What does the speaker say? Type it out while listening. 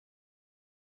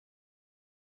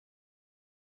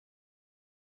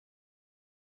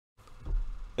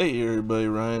Hey everybody,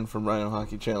 Ryan from Rhino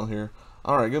Hockey Channel here.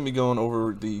 Alright, going to be going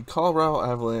over the Colorado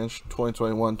Avalanche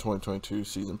 2021-2022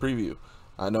 season preview.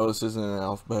 I know this isn't in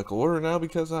alphabetical order now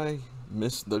because I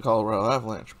missed the Colorado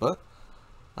Avalanche, but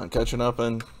I'm catching up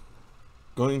and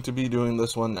going to be doing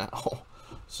this one now.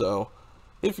 So,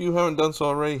 if you haven't done so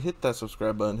already, hit that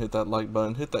subscribe button, hit that like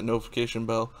button, hit that notification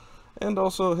bell, and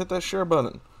also hit that share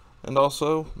button. And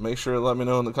also, make sure to let me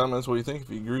know in the comments what you think,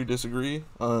 if you agree, disagree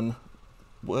on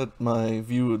what my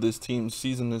view of this team's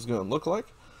season is going to look like.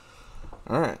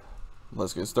 Alright,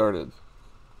 let's get started.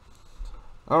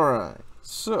 Alright,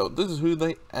 so this is who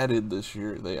they added this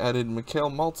year. They added Mikhail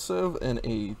Maltsev and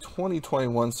a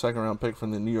 2021 second round pick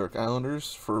from the New York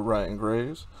Islanders for Ryan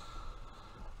Graves.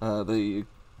 They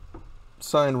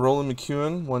signed Roland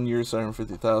McEwen, 1 year,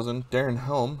 $750,000. Darren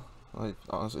Helm, I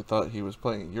honestly thought he was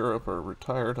playing in Europe or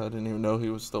retired. I didn't even know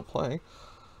he was still playing.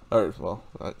 Or, well,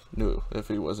 I knew if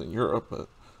he was in Europe, but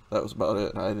that was about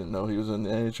it. I didn't know he was in the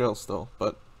NHL still.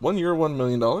 But 1 year, $1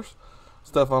 million.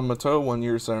 Stefan Matteau, 1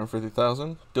 year,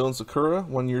 $750,000. Dylan Sakura,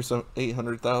 1 year,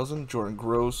 $800,000. Jordan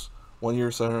Gross, 1 year,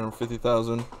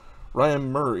 $750,000.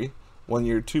 Ryan Murray, 1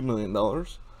 year, $2 million.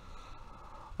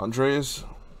 Andreas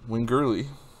Wingerli,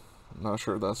 I'm not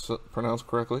sure if that's pronounced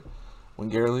correctly.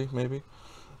 Wingerli, maybe.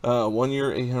 1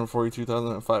 year,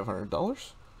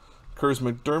 $842,500. Kurz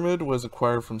McDermott was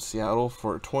acquired from Seattle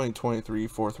for a 2023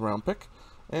 fourth round pick,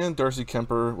 and Darcy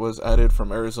Kemper was added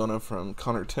from Arizona from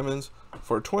Connor Timmins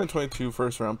for a 2022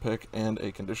 first round pick and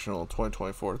a conditional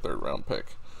 2024 third round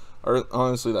pick.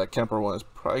 Honestly, that Kemper one is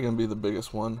probably going to be the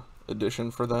biggest one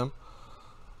addition for them,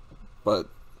 but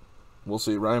we'll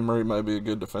see. Ryan Murray might be a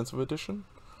good defensive addition.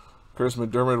 Kurz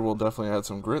McDermott will definitely add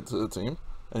some grit to the team,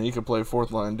 and he can play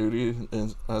fourth line duty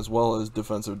as well as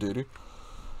defensive duty.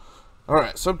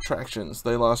 Alright, subtractions.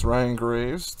 They lost Ryan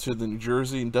Graves to the New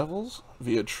Jersey Devils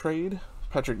via trade.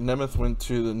 Patrick Nemeth went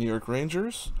to the New York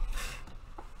Rangers.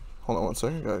 Hold on one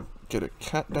second, gotta get a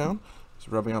cat down. He's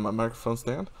rubbing on my microphone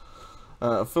stand.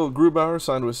 Phil Grubauer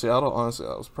signed with Seattle. Honestly,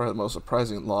 that was probably the most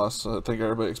surprising loss. I think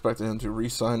everybody expected him to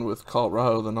re-sign with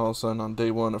Colorado, then all of a sudden on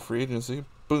day one of free agency,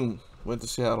 boom, went to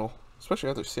Seattle. Especially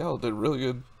after Seattle did really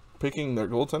good picking their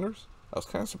goaltenders. I was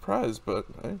kind of surprised, but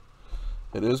hey,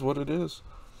 it is what it is.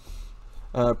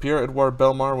 Pierre-Edouard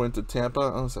Bellemare went to Tampa.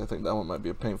 Honestly, I think that one might be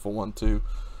a painful one too.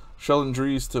 Sheldon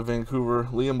Dries to Vancouver.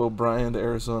 Liam O'Brien to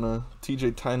Arizona.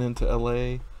 TJ Tynan to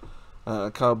LA.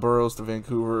 Kyle Burrows to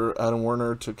Vancouver. Adam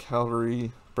Werner to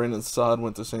Calgary. Brandon Saad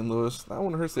went to St. Louis. That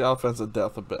one hurts the offensive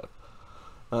depth a bit.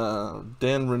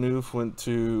 Dan Renouf went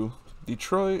to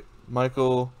Detroit.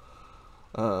 Michael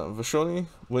Vachoni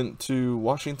went to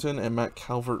Washington, and Matt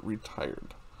Calvert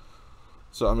retired.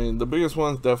 So, I mean, the biggest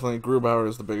ones, definitely Grubauer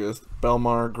is the biggest.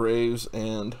 Bellemare, Graves,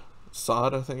 and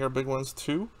Saad, I think, are big ones,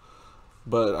 too.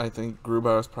 But I think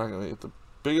Grubauer is probably going to get the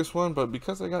biggest one. But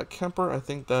because they got Kemper, I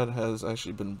think that has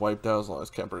actually been wiped out as long as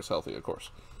Kemper is healthy, of course.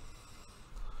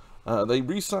 They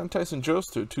re-signed Tyson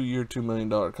Jost to a 2 year, $2 million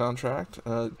contract.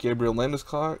 Gabriel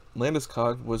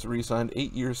Landeskog was re-signed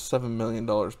 8 years, $7 million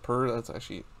per. That's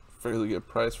actually a fairly good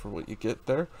price for what you get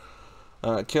there.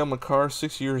 Cale Makar,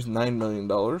 6 years, $9 million.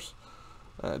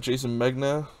 Jason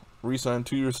Megna re-signed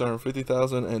 2 years,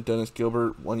 $750,000, and Dennis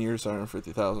Gilbert 1 year,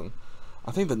 $750,000.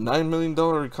 I think the $9 million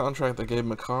contract they gave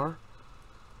Makar,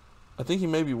 I think he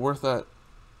may be worth that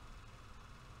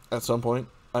at some point.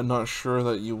 I'm not sure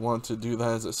that you want to do that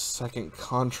as a second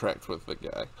contract with the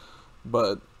guy,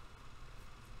 but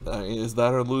I mean, is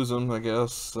that or lose him, I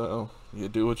guess. So you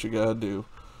do what you gotta do.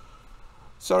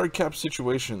 Salary cap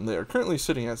situation: they are currently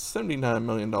sitting at $79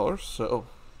 million, so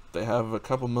they have a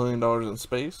couple $1 million in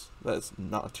space. That's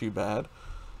not too bad.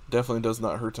 Definitely does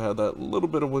not hurt to have that little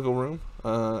bit of wiggle room.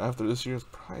 After this year, it's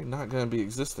probably not going to be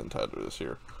existent after this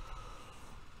year.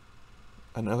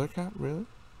 Another cap? Really?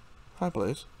 Hi,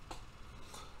 Blaze.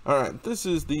 Alright, this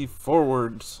is the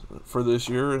forwards for this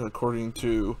year, according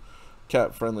to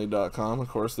capfriendly.com. Of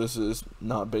course, this is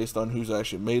not based on who's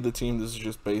actually made the team. This is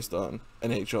just based on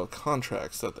NHL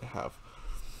contracts that they have.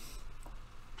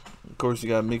 Of course, you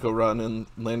got Mikko Rantanen,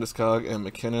 Landeskog, and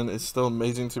McKinnon. It's still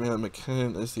amazing to me that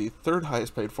McKinnon is the third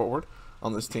highest paid forward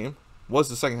on this team. Was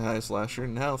the second highest last year,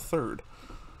 now third.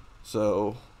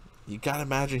 So, you gotta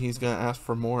imagine he's gonna ask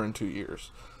for more in 2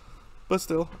 years. But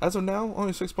still, as of now,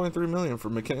 only $6.3 million for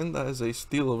McKinnon. That is a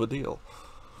steal of a deal.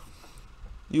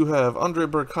 You have Andrei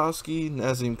Burakovsky,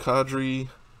 Nazem Kadri,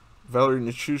 Valery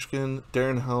Nichushkin,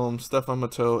 Darren Helm, Stefan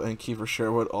Matteau, and Kiefer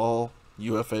Sherwood, all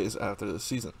UFAs after this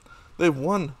season. They have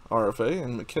one RFA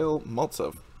and Mikhail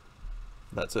Maltsev.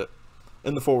 That's it.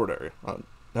 In the forward area. I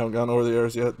haven't gone over the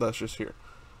areas yet. That's just here.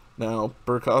 Now,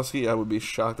 Burakovsky, I would be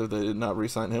shocked if they did not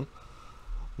re-sign him.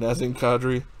 Nazem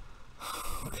Kadri,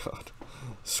 oh god,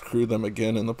 screw them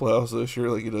again in the playoffs this year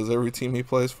like he does every team he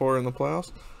plays for in the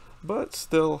playoffs. But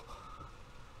still,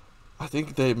 I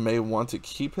think they may want to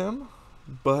keep him,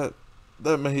 but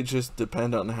that may just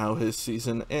depend on how his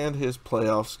season and his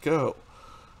playoffs go.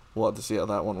 We'll have to see how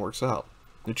that one works out.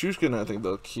 Nichushkin, I think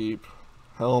they'll keep.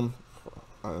 Helm,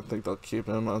 I think they'll keep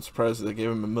him. I'm surprised they gave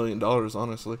him $1 million,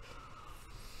 honestly.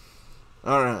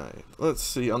 Alright, let's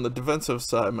see. On the defensive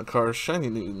side, Makar's shiny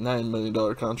new $9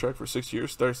 million contract for 6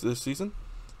 years starts this season.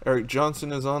 Eric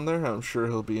Johnson is on there. I'm sure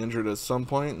he'll be injured at some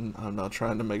point, and I'm not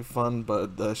trying to make fun,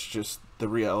 but that's just the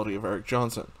reality of Eric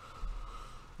Johnson.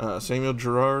 Samuel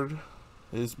Girard,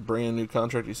 his brand new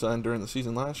contract he signed during the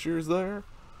season last year, is there.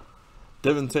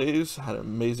 Devin Taves had an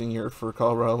amazing year for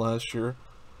Colorado last year.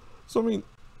 So, I mean,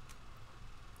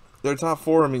 their top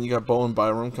four, I mean, you got Bowen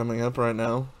Byram coming up right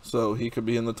now, so he could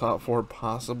be in the top four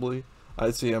possibly.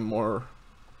 I'd see him more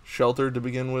sheltered to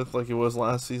begin with, like he was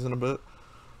last season a bit.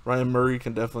 Ryan Murray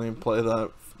can definitely play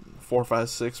that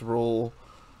 4-5-6 role.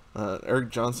 Eric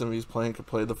Johnson, if he's playing, could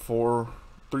play the 3-4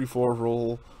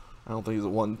 role. I don't think he's a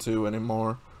 1-2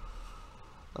 anymore.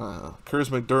 Curtis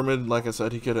McDermott, like I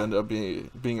said, he could end up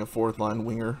being a fourth-line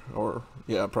winger, or,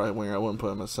 yeah, probably a winger. I wouldn't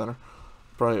put him as center.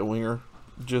 Probably a winger,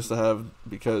 just to have,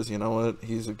 because, you know what,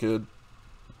 he's a good,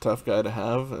 tough guy to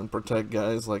have and protect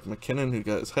guys like McKinnon, who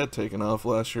got his head taken off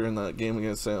last year in that game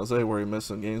against San Jose where he missed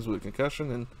some games with a concussion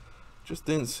and just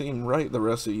didn't seem right the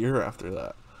rest of the year after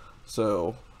that.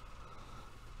 So,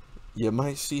 you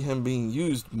might see him being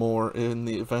used more in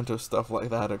the event of stuff like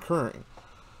that occurring.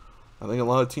 I think a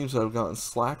lot of teams have gotten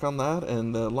slack on that,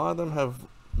 and a lot of them have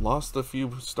lost a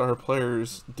few star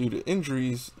players due to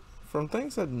injuries from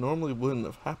things that normally wouldn't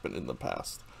have happened in the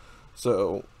past.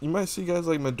 So, you might see guys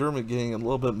like McDermott getting a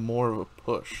little bit more of a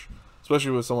push,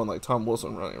 especially with someone like Tom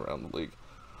Wilson running around the league.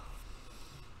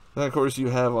 Then, of course, you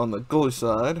have on the goalie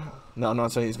side. Now, I'm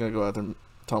not saying he's going to go after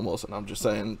Tom Wilson. I'm just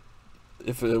saying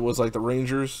if it was like the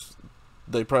Rangers,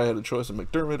 they probably had a choice of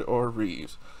McDermott or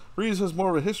Reeves. Reeves has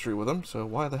more of a history with him, so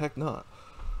why the heck not?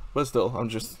 But still, I'm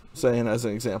just saying as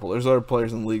an example. There's other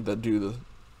players in the league that do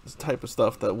this type of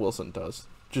stuff that Wilson does.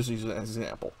 Just use it as an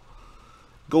example.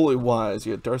 Goalie-wise,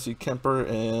 you have Darcy Kemper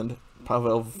and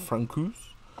Pavel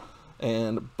Francouz,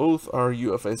 and both are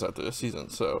UFAs after this season,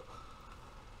 so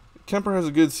Kemper has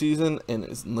a good season and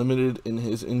is limited in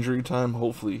his injury time,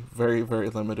 hopefully very, very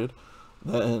limited.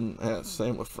 Then,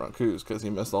 same with Francouz, because he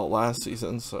missed all last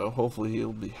season, so hopefully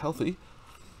he'll be healthy.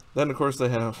 Then, of course, they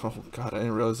have, oh god, I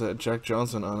didn't realize they had Jack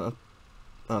Johnson on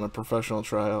a professional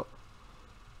tryout.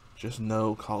 Just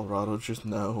no, Colorado, just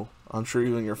no. I'm sure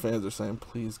even your fans are saying,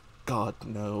 please, God,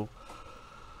 no.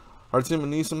 Artem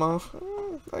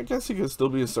Anisimov, I guess he could still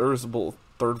be a serviceable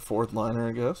third, fourth liner,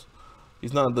 I guess.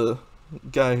 He's not the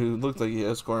guy who looked like he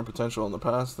had scoring potential in the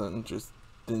past and just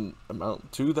didn't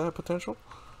amount to that potential.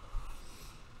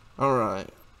 Alright.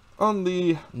 On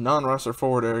the non-roster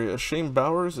forward area, Shane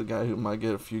Bowers, a guy who might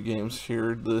get a few games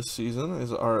here this season,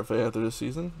 is an RFA after this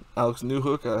season. Alex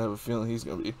Newhook, I have a feeling he's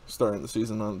going to be starting the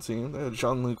season on the team. They had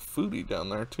Jean-Luc Foudy down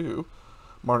there too.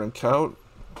 Martin Kaut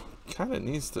kind of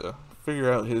needs to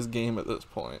figure out his game at this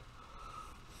point.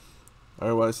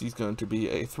 Otherwise, he's going to be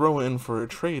a throw-in for a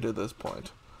trade at this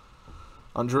point.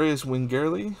 Andreas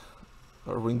Wingerli,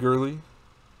 or Wingerli,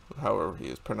 however he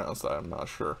is pronounced, I'm not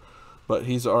sure. But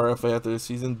he's RFA after this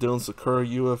season. Dylan Sakura,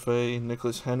 UFA.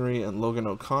 Nicholas Henry and Logan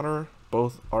O'Connor,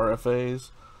 both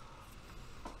RFAs.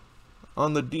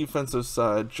 On the defensive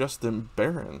side, Justin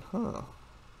Barron.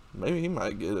 Maybe he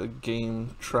might get a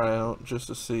game tryout just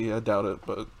to see. I doubt it,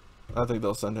 but I think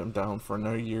they'll send him down for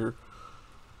another year.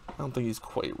 I don't think he's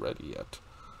quite ready yet.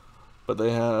 But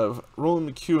they have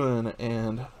Roland McEwen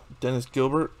and Dennis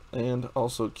Gilbert and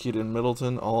also Keaton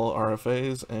Middleton, all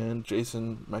RFAs, and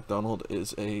Jason McDonald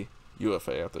is a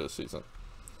UFA after this season.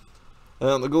 And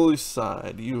on the goalie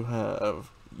side, you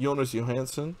have Jonas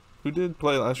Johansson, who did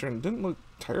play last year and didn't look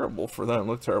terrible for them.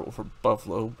 Looked terrible for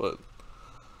Buffalo, but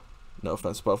no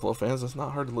offense to Buffalo fans, it's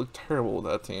not hard to look terrible with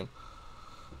that team.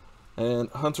 And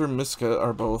Hunter Miska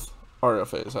are both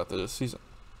RFAs after this season.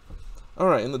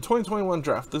 Alright, in the 2021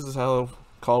 draft, this is how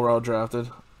Colorado drafted.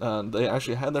 They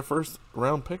actually had their first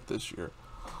round pick this year.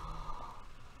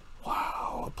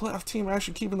 Wow, a playoff team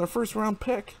actually keeping their first round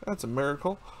pick. That's a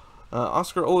miracle.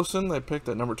 Oscar Olsson, they picked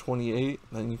at number 28.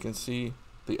 Then you can see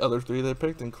the other three they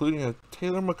picked, including a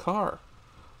Taylor Makar.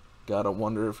 Gotta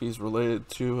wonder if he's related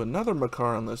to another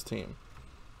Makar on this team.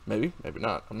 Maybe, maybe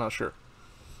not. I'm not sure.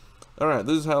 Alright,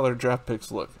 this is how their draft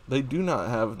picks look. They do not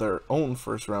have their own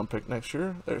first round pick next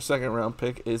year. Their second round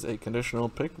pick is a conditional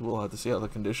pick. We'll have to see how the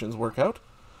conditions work out.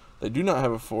 They do not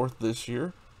have a fourth this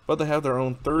year, but they have their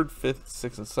own third, fifth,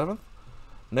 sixth, and seventh.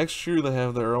 Next year, they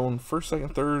have their own 1st,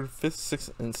 2nd, 3rd, 5th,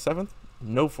 6th, and 7th.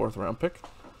 No 4th round pick.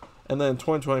 And then in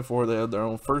 2024, they have their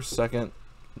own 1st, 2nd,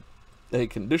 a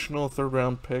conditional 3rd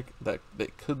round pick that they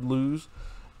could lose,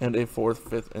 and a 4th,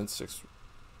 5th, and 6th,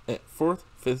 4th,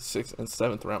 5th, 6th, and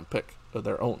 7th round pick of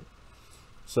their own.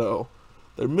 So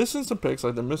they're missing some picks,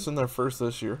 like they're missing their first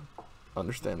this year.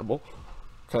 Understandable.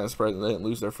 Kind of surprising they didn't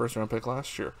lose their 1st round pick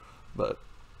last year, but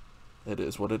it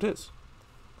is what it is.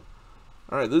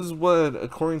 Alright, this is what,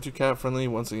 according to Cap Friendly,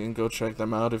 once again, go check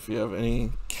them out if you have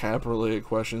any cap related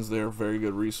questions. They're a very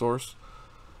good resource.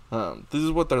 This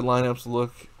is what their lineups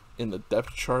look in the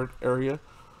depth chart area.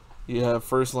 You have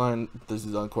first line, this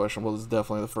is unquestionable, this is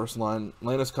definitely the first line.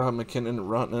 Landeskog, McKinnon,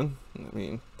 Rantanen. I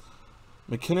mean,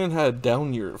 McKinnon had a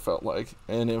down year, it felt like,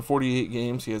 and in 48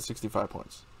 games, he had 65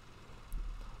 points.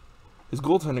 His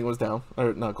goaltending was down,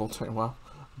 or not goaltending, wow.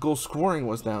 Goal scoring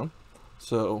was down,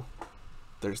 so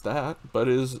there's that, but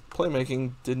his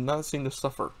playmaking did not seem to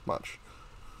suffer much.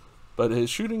 But his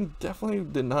shooting definitely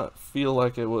did not feel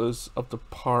like it was up to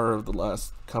par of the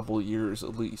last couple of years,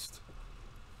 at least.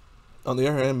 On the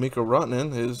other hand, Mikko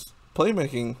Rantanen, his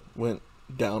playmaking went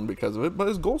down because of it, but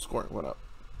his goal scoring went up.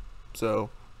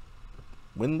 So,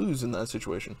 win-lose in that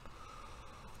situation.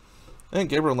 And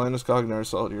Gabriel Landeskog, another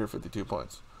solid year, 52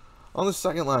 points. On the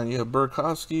second line, you have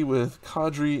Burakovsky with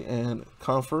Kadri and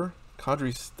Compher.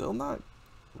 Kadri's still not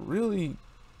really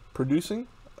producing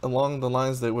along the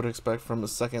lines they would expect from a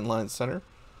second line center.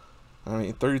 I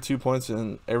mean, 32 points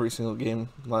in every single game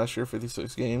last year,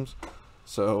 56 games.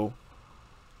 So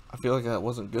I feel like that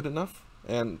wasn't good enough.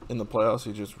 And in the playoffs,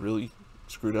 he just really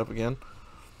screwed up again.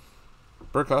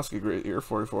 Burakovsky, great year,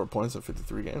 44 points in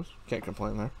 53 games. Can't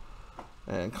complain there.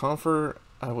 And Compher,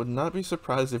 I would not be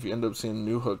surprised if you end up seeing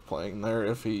Newhook playing there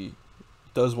if he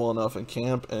does well enough in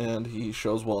camp and he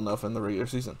shows well enough in the regular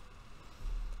season.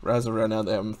 As of right now,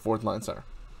 they have him 4th line center.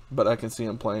 But I can see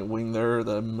him playing wing there,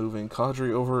 then moving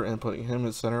Kadri over and putting him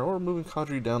in center, or moving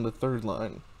Kadri down to 3rd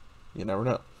line. You never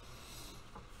know.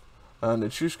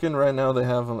 Nichushkin, right now, they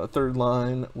have on a 3rd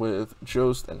line with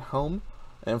Jost and Helm,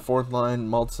 and 4th line,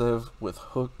 Maltsev with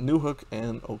Newhook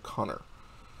and O'Connor.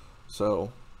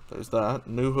 So, there's that.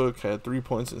 Newhook had 3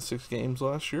 points in 6 games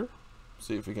last year.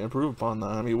 See if he can improve upon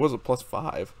that. I mean, he was a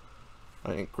 +5.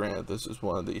 I mean, granted, this is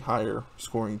one of the higher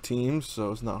scoring teams,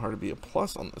 so it's not hard to be a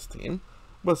plus on this team.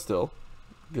 But still,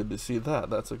 good to see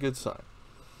that. That's a good sign.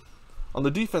 On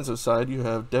the defensive side, you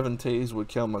have Devon Toews with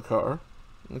Kale McCarr.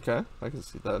 Okay, I can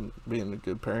see that being a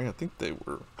good pairing. I think they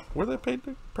were they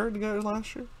paired together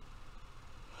last year?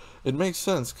 It makes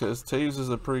sense, because Toews is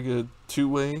a pretty good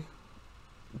two-way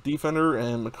defender,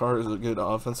 and McCarr is a good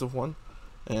offensive one.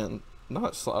 And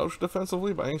not slouch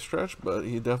defensively by any stretch, but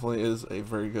he definitely is a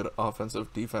very good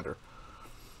offensive defender.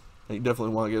 And you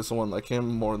definitely want to give someone like him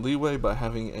more leeway by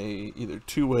having a either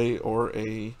two-way or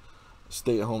a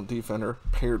stay-at-home defender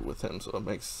paired with him, so it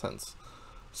makes sense.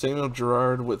 Samuel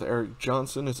Girard with Eric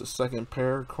Johnson is a second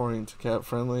pair, according to Cap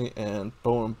Friendly, and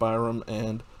Bowen Byram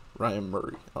and Ryan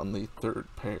Murray on the 3rd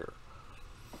pair.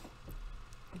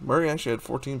 Murray actually had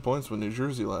 14 points with New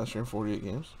Jersey last year in 48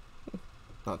 games.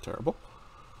 Not terrible.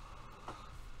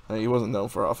 He wasn't known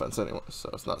for offense anyway, so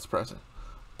it's not surprising.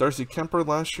 Darcy Kemper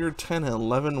last year, 10 and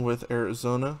 11 with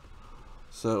Arizona.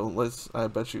 So I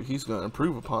bet you he's going to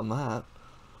improve upon that.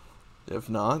 If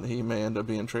not, he may end up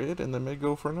being traded and they may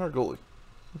go for another goalie.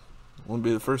 Wouldn't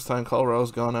be the first time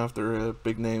Colorado's gone after a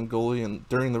big name goalie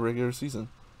during the regular season.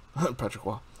 Patrick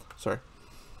Waugh, sorry.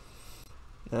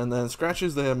 And then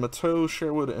scratches, they have Mateau,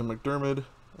 Sherwood, and McDermott.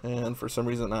 And for some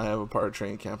reason, I have a part of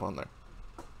training camp on there.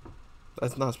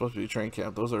 That's not supposed to be training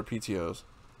camp. Those are PTOs.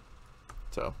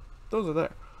 So, those are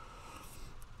there.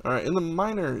 Alright, in the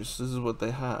minors, this is what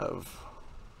they have.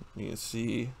 You can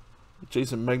see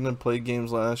Jason Megnan played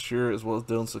games last year, as well as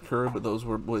Dylan Sakura, but those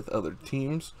were with other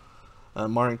teams.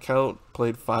 Martin Kaut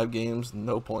played 5 games,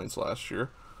 no points last year.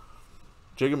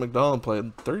 Jacob McDonald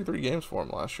played 33 games for him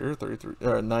last year,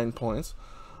 9 points.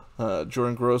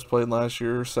 Jordan Gross played last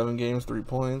year, 7 games, 3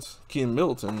 points. Kean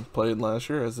Middleton played last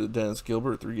year, as did Dennis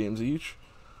Gilbert, 3 games each.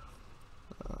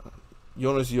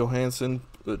 Jonas Johansson,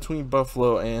 between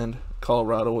Buffalo and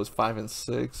Colorado, was 5 and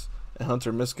 6. And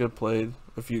Hunter Miska played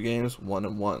a few games, 1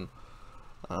 and 1.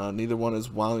 Neither one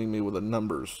is wowing me with the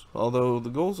numbers. Although the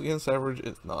goals against average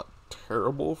is not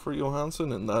terrible for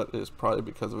Johansson, and that is probably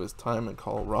because of his time in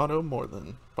Colorado more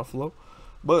than Buffalo.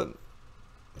 But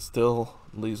still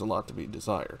leaves a lot to be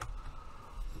desired.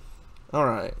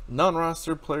 Alright,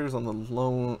 non-roster players on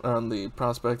the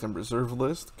prospect and reserve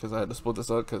list, because I had to split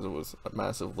this up because it was a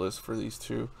massive list for these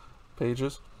 2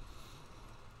 pages.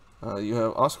 You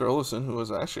have Oscar Olsson, who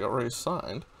was actually already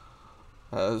signed,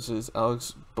 as is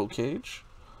Alex Bocage.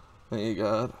 Then you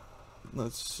got,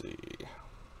 let's see.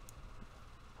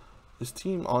 This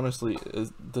team honestly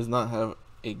does not have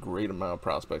a great amount of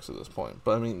prospects at this point,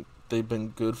 but I mean they've been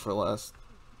good for the last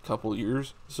couple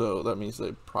years, so that means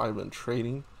they've probably been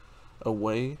trading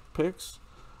away picks,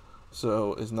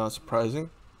 so it's not surprising.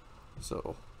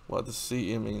 So we'll have to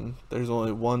see. I mean, there's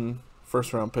only one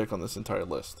first round pick on this entire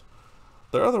list.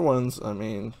 There are other ones. I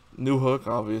mean, Newhook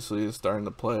obviously is starting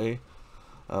to play.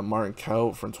 Martin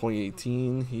Kaut from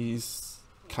 2018, he's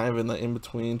kind of in the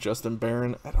in-between. Justin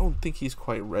Barron, I don't think he's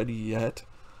quite ready yet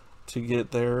to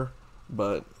get there,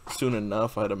 but soon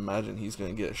enough I'd imagine he's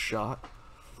going to get a shot.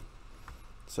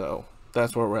 So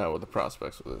that's where we're at with the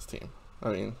prospects with this team. I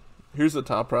mean, here's the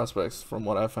top prospects from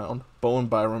what I found. Bowen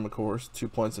Byram, of course, 2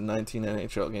 points in 19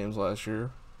 NHL games last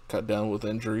year, cut down with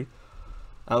injury.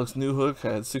 Alex Newhook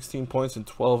had 16 points in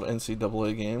 12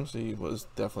 NCAA games. He was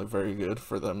definitely very good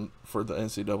for them for the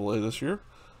NCAA this year.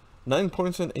 9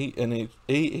 points in 8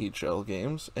 AHL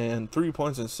games and 3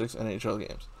 points in 6 NHL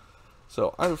games.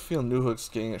 So I feel Newhook's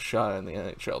getting a shot in the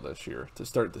NHL this year to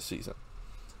start the season.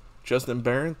 Justin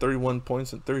Barron, 31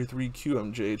 points in 33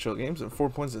 QMJHL games and 4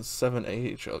 points in 7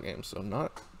 AHL games. So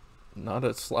not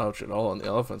a slouch at all in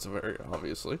the offensive area,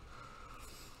 obviously.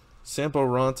 Sampo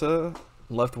Ranta,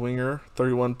 left winger,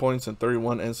 31 points in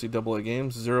 31 NCAA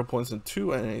games, 0 points in 2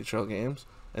 NHL games,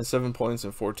 and 7 points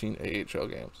in 14 AHL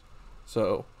games.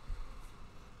 So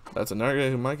that's another guy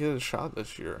who might get a shot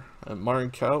this year. And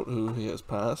Martin Kaut, who he has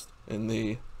passed in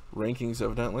the rankings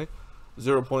evidently,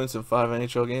 0 points in 5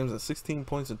 NHL games and 16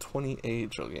 points in 20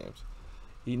 AHL games.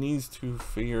 He needs to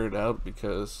figure it out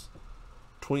because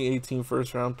 2018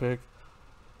 first round pick,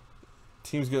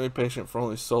 team's going to be patient for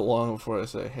only so long before I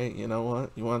say, hey, you know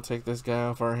what? You want to take this guy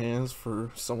off our hands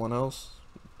for someone else?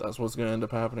 That's what's going to end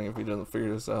up happening if he doesn't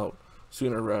figure this out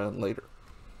sooner rather than later.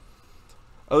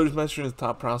 Others mentioned as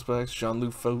top prospects: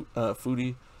 Jean-Luc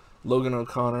Foudy, Logan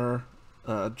O'Connor,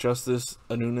 Justice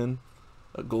Anunin,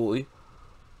 a goalie,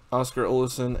 Oscar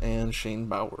Olesen, and Shane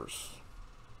Bowers.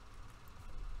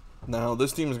 Now,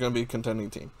 this team is going to be a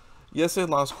contending team. Yes, they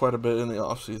lost quite a bit in the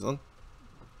offseason.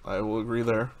 I will agree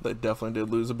there. They definitely did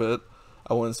lose a bit.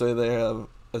 I wouldn't say they have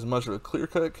as much of a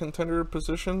clear-cut contender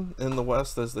position in the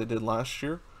West as they did last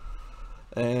year.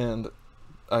 And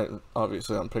I'm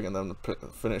picking them to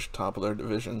finish top of their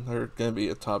division. They're going to be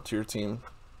a top-tier team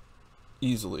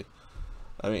easily.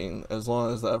 I mean, as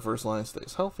long as that first line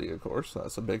stays healthy, of course.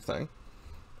 That's a big thing.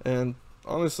 And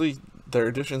honestly, their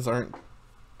additions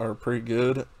are pretty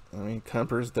good. I mean,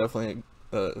 Kemper's definitely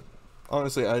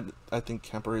honestly, I think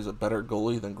Kemper is a better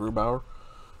goalie than Grubauer,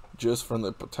 just from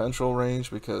the potential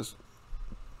range, because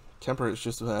Kemper has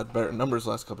just had better numbers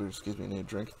last couple of years. Excuse me, I need a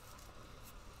drink.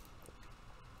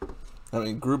 I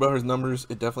mean, Grubauer's numbers,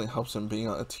 it definitely helps him being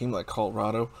on a team like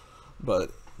Colorado,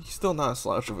 but he's still not a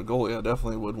slouch of a goalie. I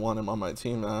definitely would want him on my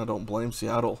team, and I don't blame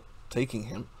Seattle taking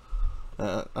him.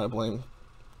 I blame,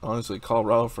 honestly,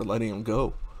 Colorado for letting him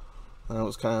go. That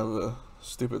was kind of a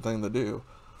stupid thing to do.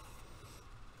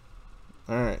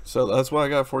 Alright, so that's what I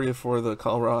got for you for the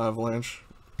Colorado Avalanche.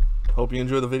 Hope you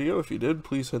enjoyed the video. If you did,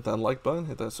 please hit that like button,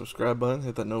 hit that subscribe button,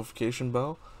 hit that notification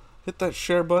bell, hit that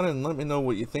share button, and let me know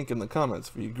what you think in the comments.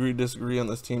 If you agree or disagree on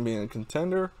this team being a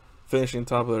contender, finishing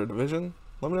top of their division,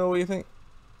 let me know what you think.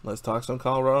 Let's talk some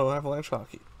Colorado Avalanche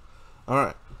hockey.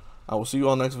 Alright, I will see you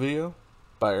all next video.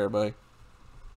 Bye, everybody.